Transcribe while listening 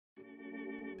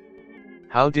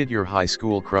How did your high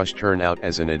school crush turn out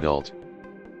as an adult?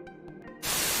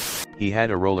 He had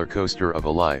a roller coaster of a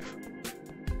life.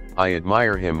 I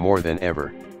admire him more than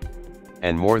ever.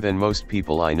 And more than most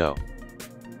people I know.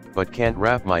 But can't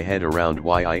wrap my head around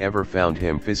why I ever found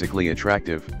him physically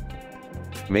attractive.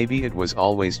 Maybe it was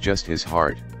always just his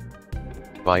heart.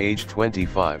 By age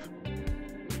 25,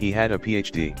 he had a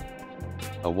PhD,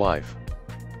 a wife,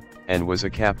 and was a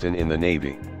captain in the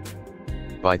Navy.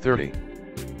 By 30,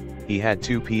 he had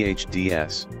 2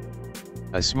 PhDs,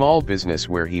 a small business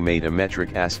where he made a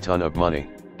metric ass ton of money,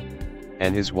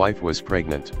 and his wife was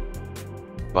pregnant.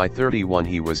 By 31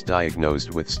 he was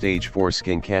diagnosed with stage 4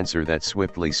 skin cancer that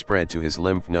swiftly spread to his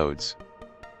lymph nodes,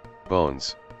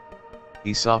 bones,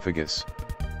 esophagus,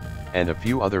 and a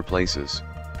few other places.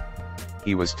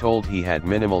 He was told he had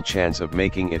minimal chance of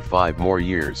making it 5 more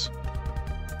years.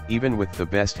 Even with the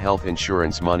best health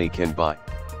insurance money can buy,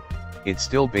 it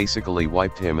still basically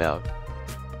wiped him out.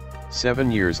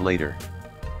 7 years later,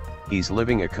 he's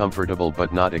living a comfortable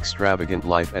but not extravagant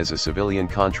life as a civilian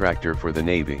contractor for the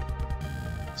Navy.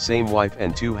 Same wife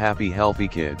and 2 happy healthy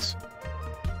kids.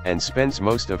 And spends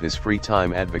most of his free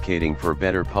time advocating for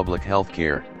better public health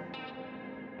care.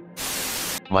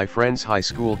 My friend's high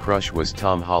school crush was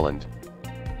Tom Holland.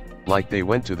 Like they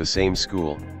went to the same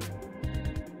school.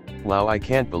 Wow, I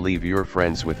can't believe you're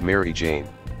friends with Mary Jane.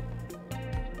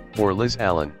 Or Liz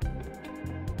Allen.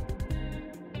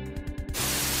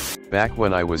 Back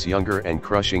when I was younger and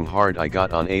crushing hard, I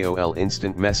got on AOL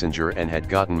Instant Messenger and had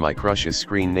gotten my crush's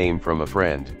screen name from a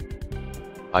friend.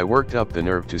 I worked up the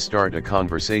nerve to start a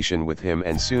conversation with him,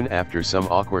 and soon after some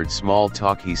awkward small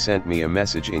talk he sent me a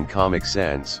message in Comic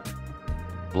Sans.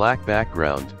 Black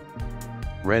background,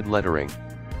 red lettering,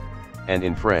 and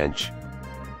in French.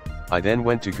 I then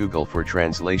went to Google for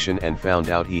translation and found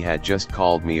out he had just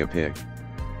called me a pig.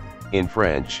 In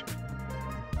French.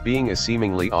 Being a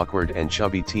seemingly awkward and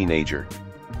chubby teenager,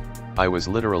 I was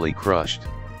literally crushed.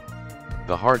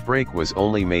 The heartbreak was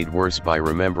only made worse by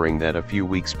remembering that a few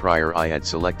weeks prior I had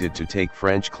selected to take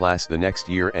French class the next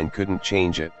year and couldn't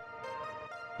change it.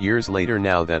 Years later,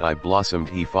 now that I blossomed,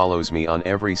 he follows me on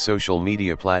every social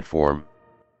media platform.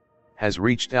 Has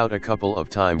reached out a couple of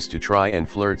times to try and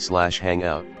flirt/hang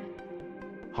out.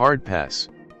 Hard pass.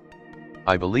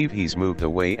 I believe he's moved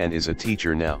away and is a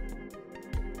teacher now.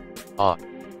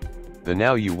 The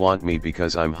now you want me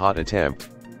because I'm hot attempt.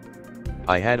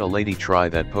 I had a lady try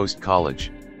that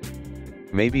post-college.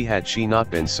 Maybe had she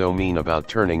not been so mean about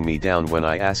turning me down when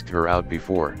I asked her out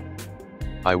before,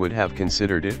 I would have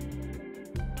considered it.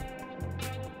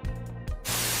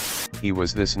 He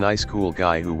was this nice cool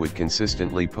guy who would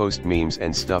consistently post memes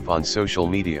and stuff on social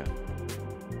media.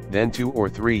 Then 2 or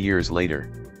 3 years later,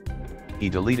 he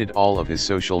deleted all of his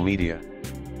social media.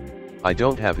 I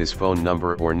don't have his phone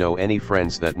number or know any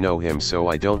friends that know him, so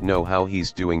I don't know how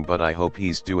he's doing, but I hope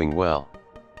he's doing well.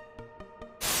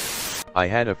 I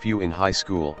had a few in high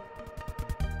school.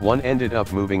 One ended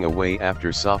up moving away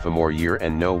after sophomore year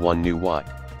and no one knew why.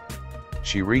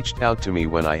 She reached out to me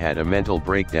when I had a mental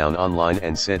breakdown online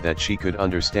and said that she could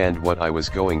understand what I was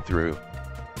going through.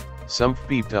 Some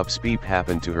beeped up speep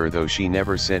happened to her, though she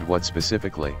never said what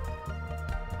specifically.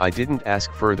 I didn't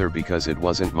ask further because it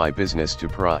wasn't my business to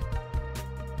pry.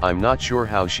 I'm not sure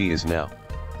how she is now.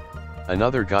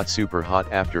 Another got super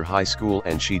hot after high school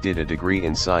and she did a degree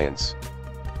in science.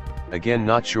 Again,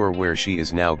 not sure where she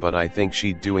is now, but I think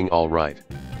she's doing alright.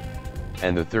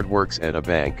 And the third works at a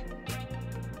bank.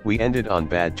 We ended on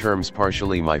bad terms,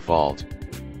 partially my fault.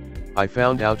 I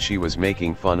found out she was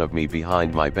making fun of me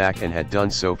behind my back and had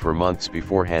done so for months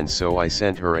beforehand, so I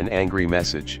sent her an angry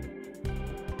message.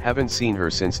 Haven't seen her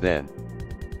since then.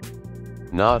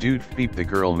 Nah dude, beep the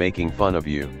girl making fun of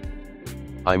you.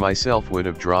 I myself would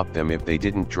have dropped them if they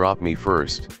didn't drop me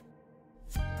first.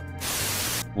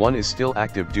 One is still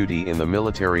active duty in the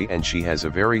military and she has a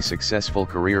very successful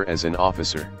career as an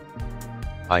officer.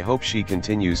 I hope she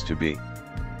continues to be.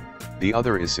 The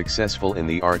other is successful in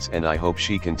the arts and I hope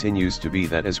she continues to be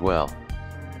that as well.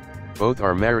 Both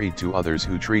are married to others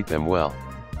who treat them well.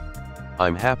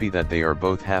 I'm happy that they are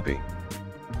both happy.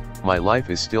 My life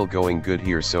is still going good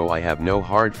here, so I have no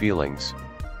hard feelings.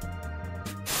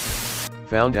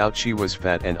 Found out she was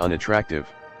fat and unattractive.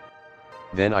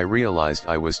 Then I realized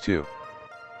I was too.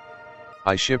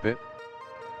 I ship it.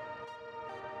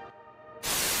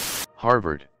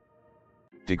 Harvard.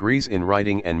 Degrees in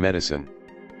writing and medicine.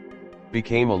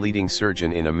 Became a leading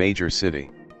surgeon in a major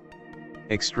city.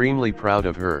 Extremely proud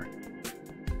of her.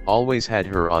 Always had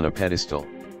her on a pedestal.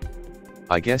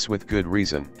 I guess with good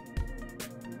reason.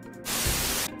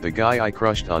 The guy I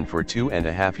crushed on for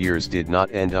 2.5 years did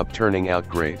not end up turning out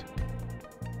great.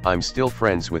 I'm still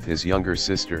friends with his younger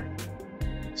sister.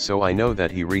 So I know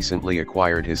that he recently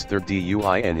acquired his third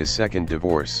DUI and his second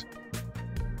divorce.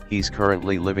 He's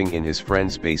currently living in his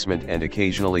friend's basement and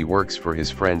occasionally works for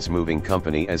his friend's moving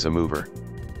company as a mover.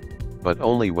 But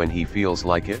only when he feels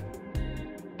like it.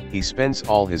 He spends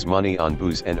all his money on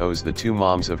booze and owes the two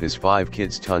moms of his 5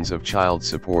 kids tons of child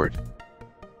support.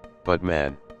 But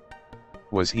man,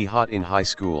 was he hot in high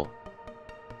school.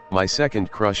 My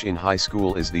second crush in high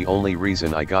school is the only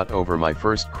reason I got over my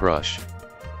first crush.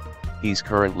 He's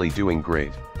currently doing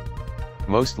great.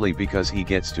 Mostly because he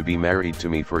gets to be married to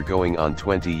me for going on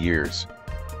 20 years.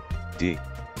 D.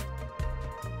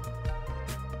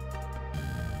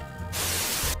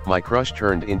 My crush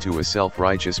turned into a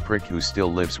self-righteous prick who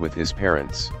still lives with his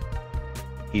parents.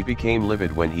 He became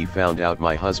livid when he found out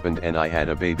my husband and I had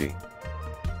a baby.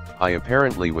 I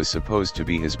apparently was supposed to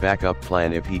be his backup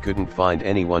plan if he couldn't find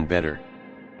anyone better.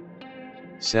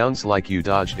 Sounds like you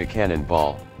dodged a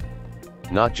cannonball.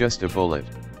 Not just a bullet.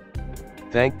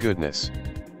 Thank goodness.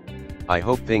 I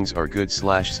hope things are good /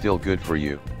 still good for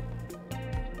you.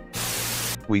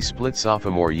 We split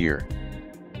sophomore year.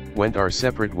 Went our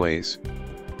separate ways.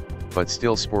 But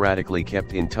still sporadically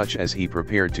kept in touch as he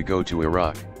prepared to go to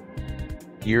Iraq.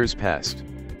 Years passed.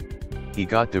 He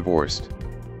got divorced.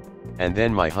 And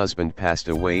then my husband passed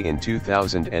away in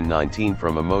 2019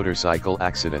 from a motorcycle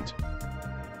accident.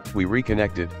 We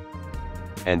reconnected.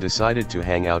 And decided to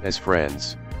hang out as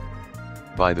friends.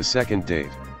 By the second date,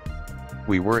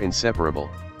 we were inseparable.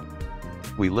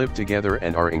 We live together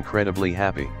and are incredibly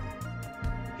happy.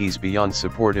 He's beyond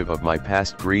supportive of my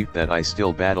past grief that I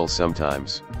still battle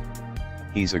sometimes.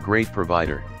 He's a great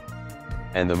provider.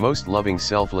 And the most loving,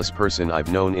 selfless person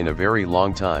I've known in a very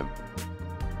long time.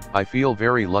 I feel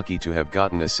very lucky to have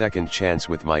gotten a second chance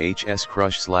with my HS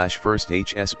crush / first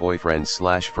HS boyfriend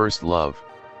 / first love.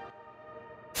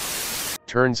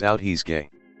 Turns out he's gay.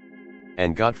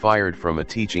 And got fired from a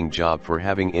teaching job for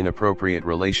having inappropriate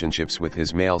relationships with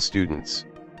his male students.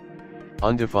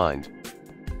 Undefined.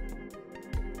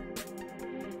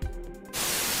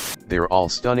 They're all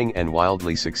stunning and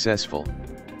wildly successful.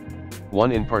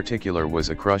 One in particular was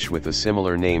a crush with a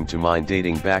similar name to mine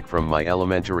dating back from my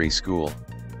elementary school.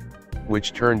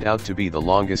 Which turned out to be the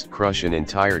longest crush an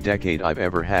entire decade I've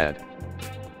ever had.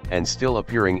 And still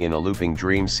appearing in a looping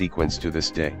dream sequence to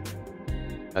this day.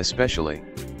 Especially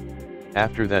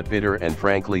after that bitter and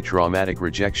frankly traumatic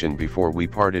rejection before we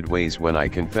parted ways when I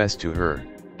confessed to her.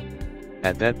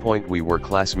 At that point we were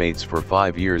classmates for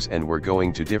 5 years and were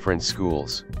going to different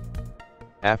schools.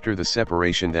 After the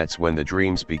separation, that's when the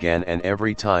dreams began, and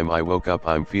every time I woke up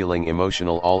I'm feeling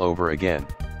emotional all over again.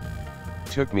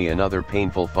 Took me another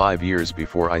painful 5 years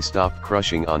before I stopped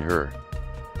crushing on her.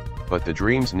 But the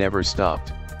dreams never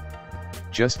stopped.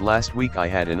 Just last week I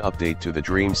had an update to the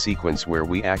dream sequence where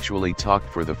we actually talked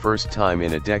for the first time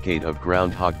in a decade of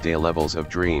Groundhog Day levels of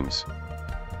dreams.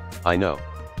 I know.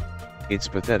 It's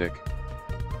pathetic.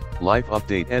 Life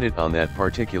update edit on that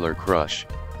particular crush.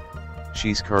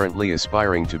 She's currently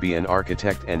aspiring to be an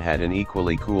architect and had an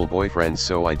equally cool boyfriend,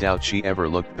 so I doubt she ever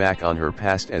looked back on her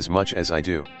past as much as I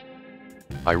do.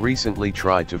 I recently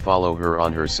tried to follow her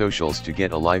on her socials to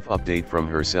get a life update from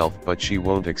herself, but she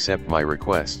won't accept my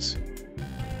requests.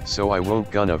 So I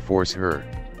won't gonna force her.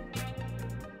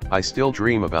 I still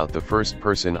dream about the first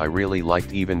person I really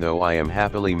liked even though I am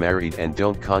happily married and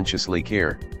don't consciously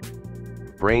care.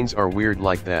 Brains are weird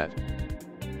like that.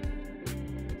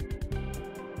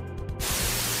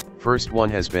 First one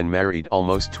has been married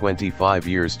almost 25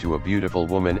 years to a beautiful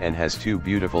woman and has 2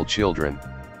 beautiful children.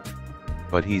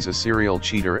 But he's a serial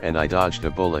cheater and I dodged a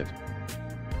bullet.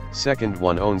 Second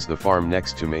one owns the farm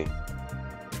next to me.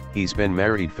 He's been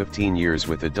married 15 years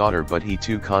with a daughter, but he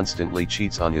too constantly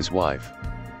cheats on his wife.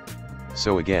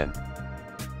 So again,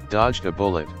 dodged a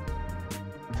bullet.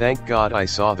 Thank God I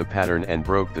saw the pattern and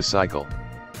broke the cycle.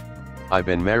 I've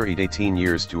been married 18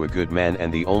 years to a good man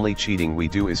and the only cheating we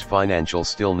do is financial.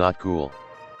 Still not cool.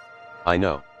 I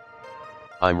know.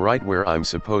 I'm right where I'm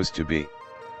supposed to be.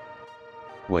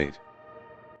 Wait.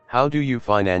 How do you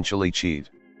financially cheat?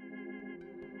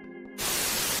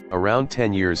 Around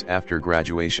 10 years after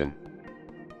graduation,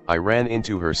 I ran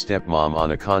into her stepmom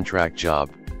on a contract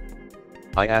job.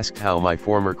 I asked how my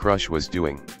former crush was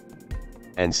doing.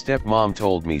 And stepmom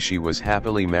told me she was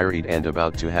happily married and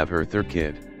about to have her third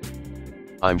kid.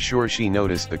 I'm sure she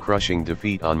noticed the crushing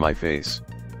defeat on my face.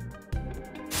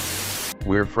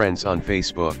 We're friends on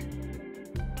Facebook.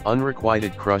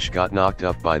 Unrequited crush got knocked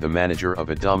up by the manager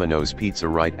of a Domino's pizza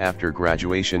right after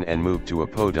graduation and moved to a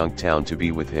podunk town to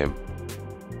be with him.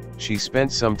 She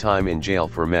spent some time in jail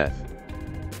for meth.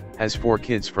 Has 4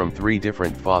 kids from 3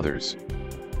 different fathers.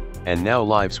 And now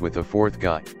lives with a fourth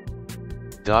guy.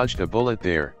 Dodged a bullet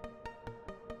there.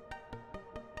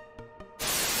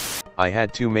 I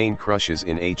had two main crushes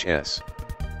in HS.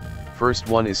 First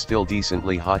one is still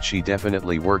decently hot, she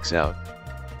definitely works out.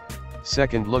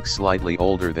 Second looks slightly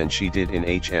older than she did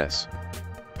in HS.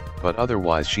 But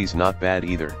otherwise she's not bad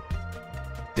either.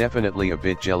 Definitely a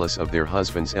bit jealous of their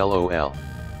husbands, lol.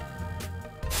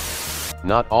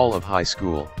 Not all of high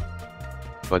school,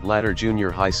 but latter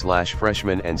junior high /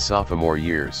 freshman and sophomore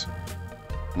years.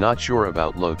 Not sure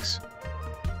about looks,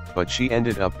 but she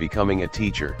ended up becoming a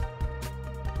teacher,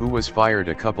 who was fired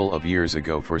a couple of years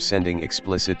ago for sending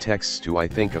explicit texts to I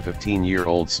think a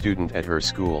 15-year-old student at her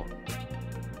school.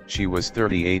 She was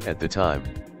 38 at the time.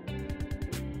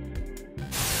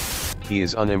 He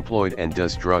is unemployed and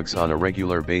does drugs on a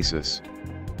regular basis.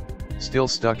 Still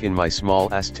stuck in my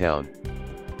small-ass town.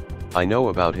 I know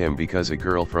about him because a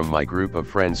girl from my group of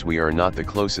friends we are not the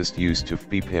closest used to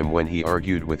beep him when he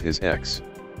argued with his ex.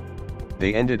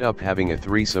 They ended up having a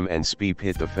threesome and Speep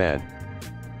hit the fan.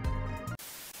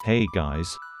 Hey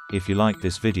guys, if you like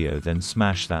this video then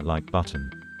smash that like button.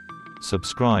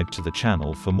 Subscribe to the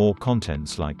channel for more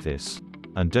contents like this.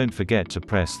 And don't forget to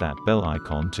press that bell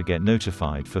icon to get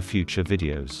notified for future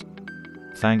videos.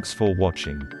 Thanks for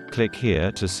watching. Click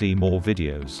here to see more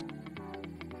videos.